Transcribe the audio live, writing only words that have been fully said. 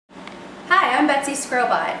Hi, I'm Betsy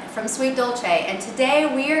Skrobot from Sweet Dolce, and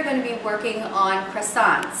today we are going to be working on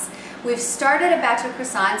croissants. We've started a batch of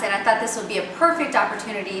croissants, and I thought this would be a perfect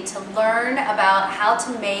opportunity to learn about how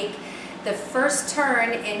to make the first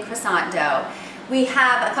turn in croissant dough. We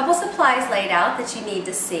have a couple supplies laid out that you need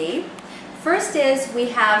to see. First is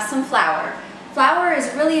we have some flour. Flour is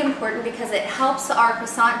really important because it helps our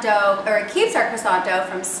croissant dough, or it keeps our croissant dough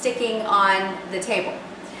from sticking on the table.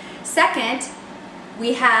 Second,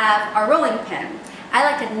 we have our rolling pin.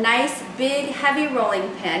 I like a nice, big, heavy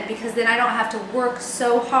rolling pin because then I don't have to work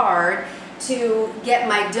so hard to get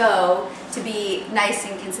my dough to be nice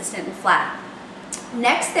and consistent and flat.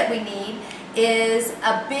 Next that we need is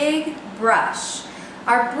a big brush.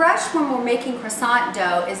 Our brush when we're making croissant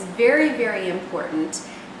dough is very, very important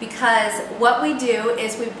because what we do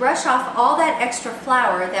is we brush off all that extra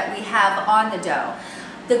flour that we have on the dough.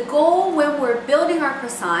 The goal when we're building our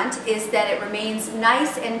croissant is that it remains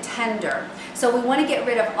nice and tender. So we want to get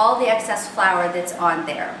rid of all the excess flour that's on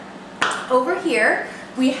there. Over here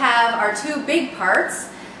we have our two big parts.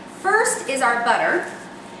 First is our butter.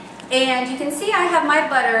 And you can see I have my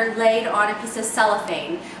butter laid on a piece of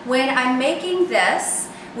cellophane. When I'm making this,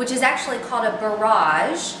 which is actually called a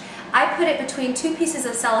barrage, I put it between two pieces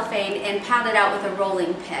of cellophane and pound it out with a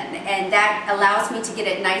rolling pin. And that allows me to get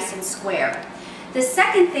it nice and square. The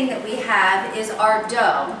second thing that we have is our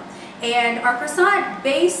dough, and our croissant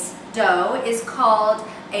base dough is called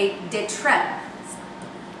a de trempe.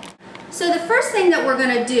 So the first thing that we're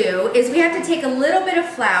going to do is we have to take a little bit of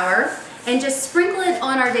flour and just sprinkle it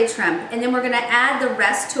on our de trempe, and then we're going to add the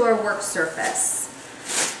rest to our work surface.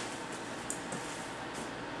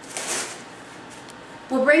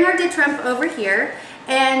 We'll bring our de trempe over here,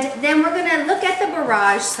 and then we're going to look at the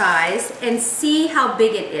barrage size and see how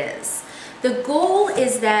big it is. The goal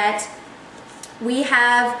is that we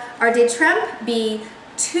have our de trempe be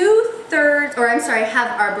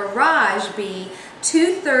have our barrage be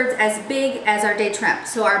 2/3 as big as our de trempe.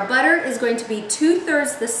 So our butter is going to be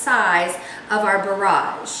 2/3 the size of our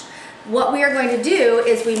barrage. What we are going to do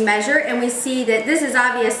is we measure and we see that this is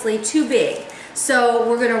obviously too big. So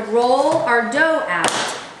we're going to roll our dough out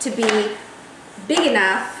to be big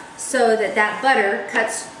enough so that that butter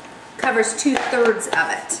covers 2/3 of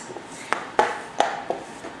it.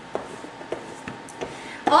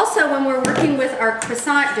 Also, when we're working with our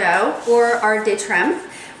croissant dough or our de trempe,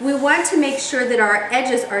 we want to make sure that our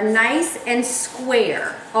edges are nice and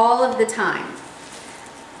square all of the time.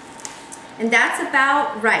 And that's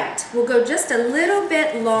about right. We'll go just a little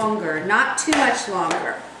bit longer, not too much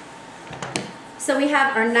longer. So we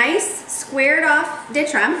have our nice squared off de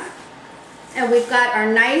trempe, and we've got our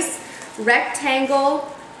nice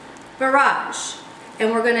rectangle barrage.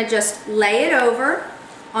 And we're going to just lay it over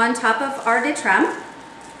on top of our de trempe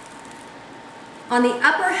on the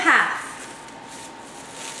upper half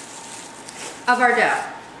of our dough.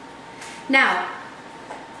 Now,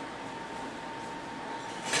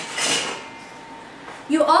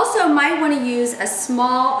 you also might want to use a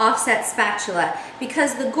small offset spatula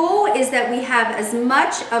because the goal is that we have as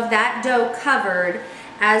much of that dough covered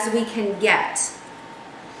as we can get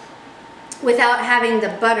without having the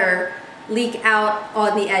butter leak out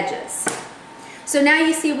on the edges. So now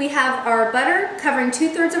you see we have our butter covering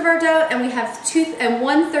 2/3 of our dough, and we have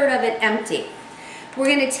 1/3 of it empty. We're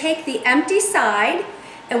going to take the empty side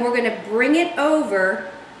and we're going to bring it over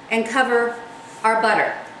and cover our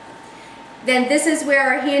butter. Then this is where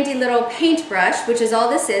our handy little paintbrush, which is all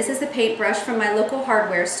this is the paintbrush from my local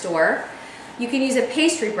hardware store. You can use a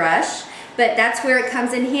pastry brush, but that's where it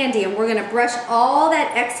comes in handy, and we're going to brush all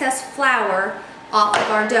that excess flour off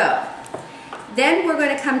of our dough. Then we're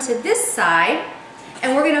going to come to this side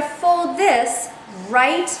and we're going to fold this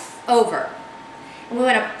right over. And we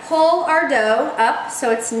want to pull our dough up so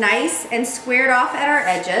it's nice and squared off at our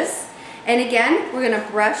edges. And again, we're going to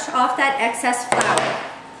brush off that excess flour.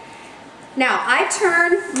 Now, I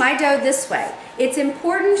turn my dough this way. It's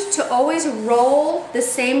important to always roll the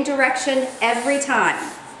same direction every time.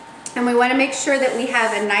 And we want to make sure that we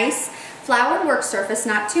have a nice floured work surface,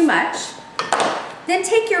 not too much. Then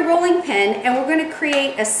take your rolling pin and we're going to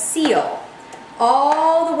create a seal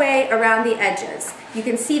all the way around the edges. You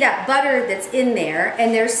can see that butter that's in there,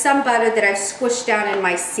 and there's some butter that I've squished down in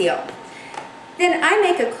my seal. Then I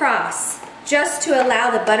make a cross just to allow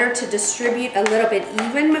the butter to distribute a little bit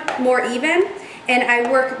more even, and I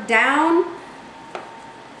work down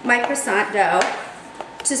my croissant dough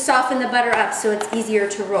to soften the butter up so it's easier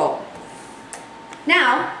to roll.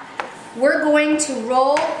 Now, we're going to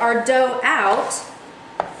roll our dough out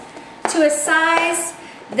to a size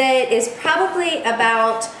that is probably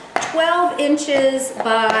about 12 inches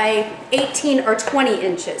by 18 or 20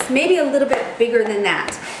 inches, maybe a little bit bigger than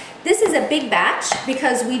that. This is a big batch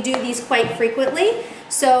because we do these quite frequently,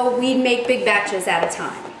 so we make big batches at a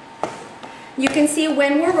time. You can see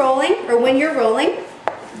when we're rolling, or when you're rolling,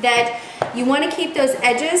 that you want to keep those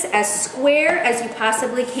edges as square as you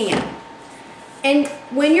possibly can. And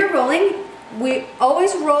when you're rolling, we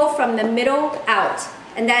always roll from the middle out,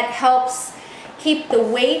 and that helps keep the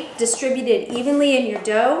weight distributed evenly in your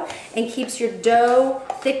dough and keeps your dough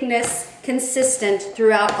thickness consistent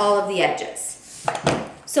throughout all of the edges.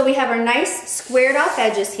 So we have our nice squared off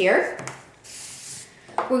edges here.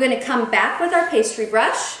 We're going to come back with our pastry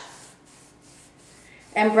brush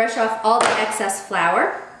and brush off all the excess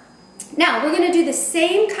flour. Now we're going to do the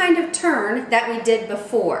same kind of turn that we did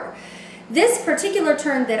before. This particular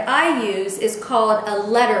turn that I use is called a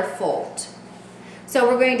letter fold. So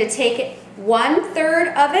we're going to take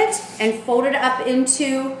 1/3 of it and fold it up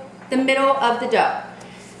into the middle of the dough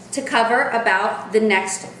to cover about the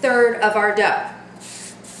next third of our dough.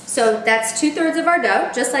 So that's 2/3 of our dough,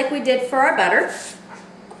 just like we did for our butter.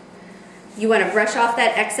 You want to brush off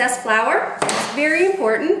that excess flour. It's very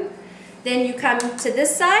important. Then you come to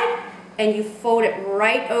this side and you fold it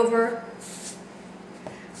right over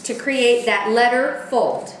to create that letter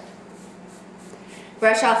fold.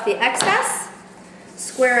 Brush off the excess,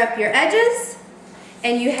 square up your edges,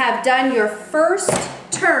 and you have done your first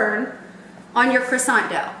turn on your croissant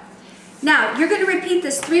dough. Now, you're going to repeat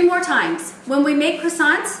this 3 more times. When we make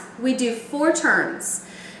croissants, we do 4 turns.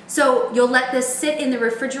 So you'll let this sit in the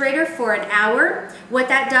refrigerator for an hour. What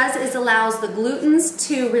that does is allows the glutens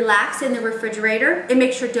to relax in the refrigerator. It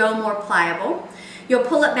makes your dough more pliable. You'll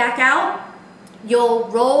pull it back out. You'll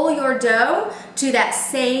roll your dough to that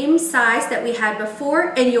same size that we had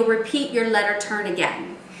before, and you'll repeat your letter turn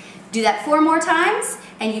again. Do that 4 more times,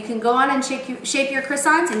 and you can go on and shape your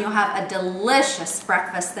croissants, and you'll have a delicious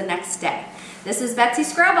breakfast the next day. This is Betsy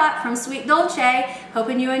Skrobot from Sweet Dolce,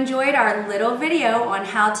 hoping you enjoyed our little video on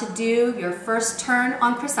how to do your first turn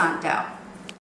on croissant dough.